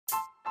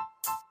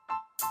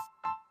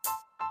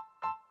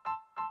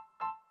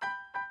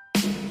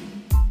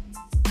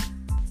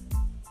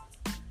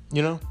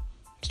You know,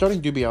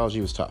 starting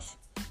Dubiology was tough.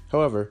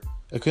 However,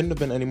 it couldn't have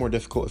been any more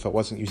difficult if I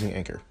wasn't using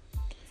Anchor.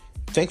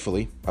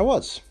 Thankfully, I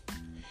was.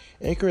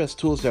 Anchor has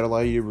tools that allow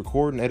you to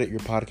record and edit your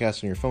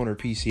podcast on your phone or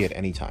PC at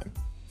any time.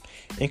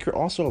 Anchor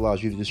also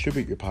allows you to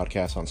distribute your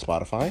podcast on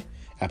Spotify,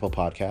 Apple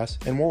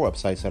Podcasts, and more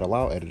websites that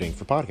allow editing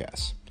for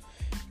podcasts.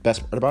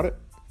 Best part about it?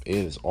 It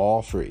is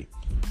all free.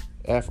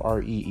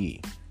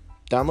 Free.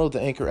 Download the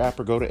Anchor app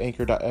or go to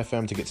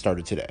anchor.fm to get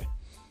started today.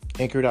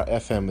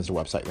 Anchor.fm is the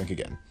website link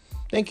again.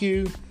 Thank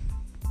you.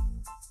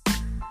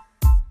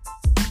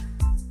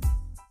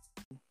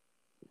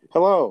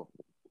 Hello.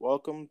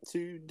 Welcome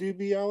to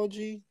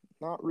Dubiology.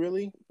 Not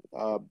really.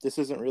 This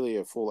isn't really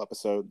a full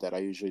episode that I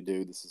usually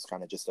do. This is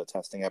kind of just a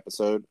testing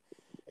episode,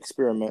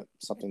 experiment,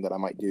 something that I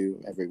might do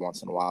every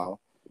once in a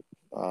while.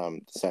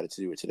 Decided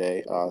to do it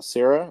today.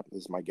 Sarah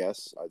is my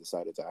guest. I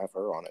decided to have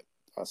her on it.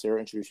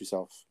 Sarah, introduce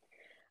yourself.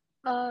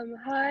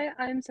 Hi,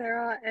 I'm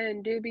Sarah,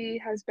 and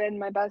Doobie has been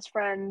my best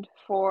friend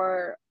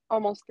for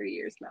almost 3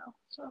 years now.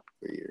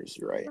 3 years,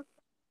 you're right.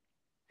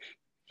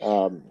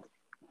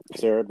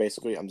 Sarah,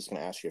 basically, I'm just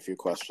going to ask you a few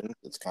questions.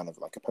 It's kind of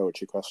like a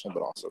poetry question,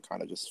 but also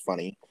kind of just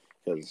funny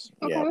because,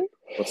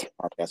 what's a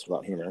podcast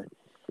without humor?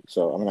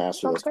 So I'm going to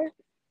ask you this,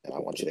 and I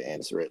want you to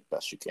answer it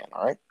best you can,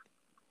 all right?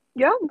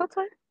 Yeah, that's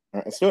fine. All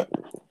right, let's do it.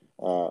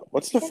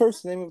 What's the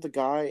first name of the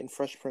guy in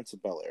Fresh Prince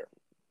of Bel-Air?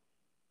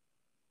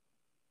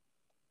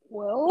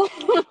 Will.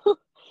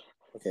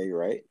 Okay, you're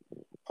right.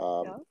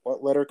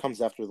 What letter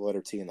comes after the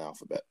letter T in the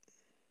alphabet?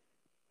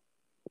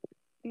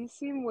 These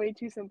seem way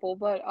too simple,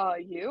 but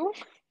you?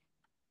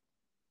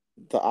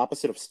 The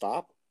opposite of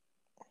stop?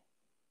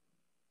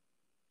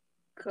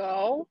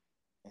 Go.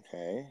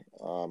 Okay.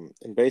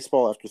 In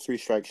baseball, after 3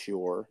 strikes,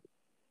 you're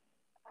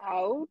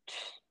out.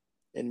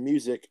 In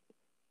music,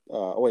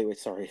 wait,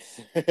 sorry.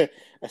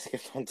 I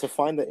skipped on. To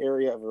find the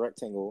area of a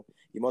rectangle,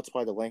 you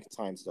multiply the length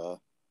times the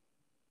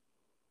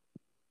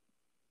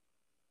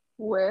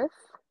width.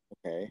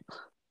 Okay.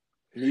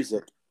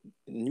 Music.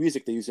 In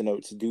music, they use the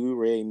notes do,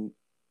 re,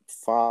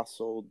 fa,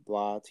 sol,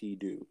 la, ti,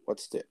 do.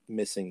 What's the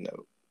missing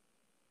note?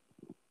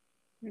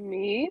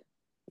 Me.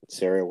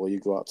 Sarah, will you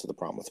go out to the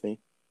prom with me?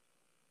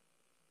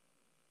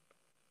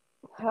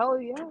 Hell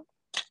yeah.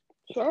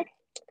 Sure.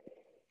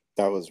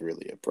 That was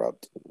really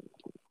abrupt.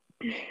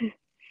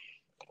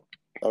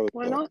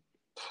 Why not?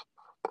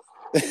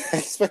 I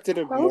expected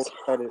a more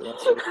excited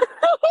answer.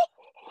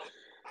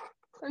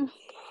 I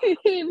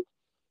mean,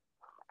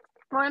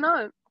 why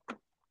not?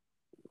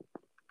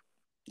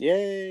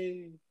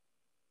 Yay!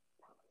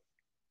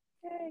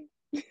 Yay!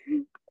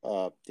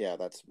 Yeah,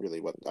 that's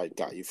really what I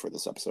got you for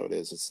this episode.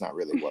 It's not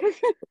really what I'm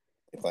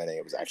planning.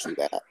 It was actually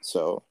that.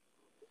 So,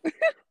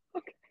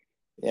 okay.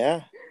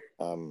 Yeah.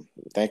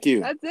 Thank you.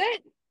 That's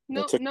it.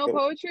 No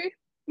poetry.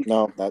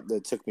 No,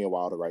 it took me a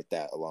while to write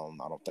that alone.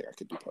 I don't think I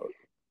could do poetry.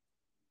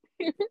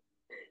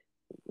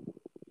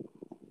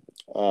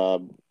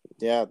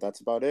 Yeah, that's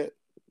about it.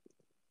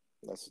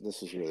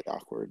 This is really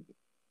awkward.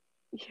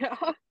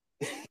 Yeah.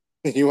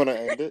 You want to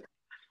end it?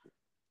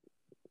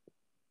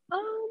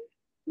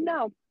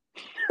 No.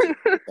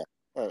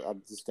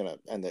 I'm just gonna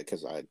end it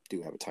because I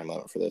do have a time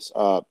limit for this.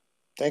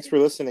 Thanks for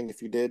listening.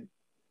 If you did,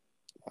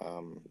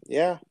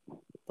 yeah.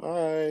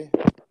 Bye.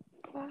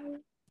 Bye.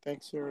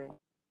 Thanks, Sarah.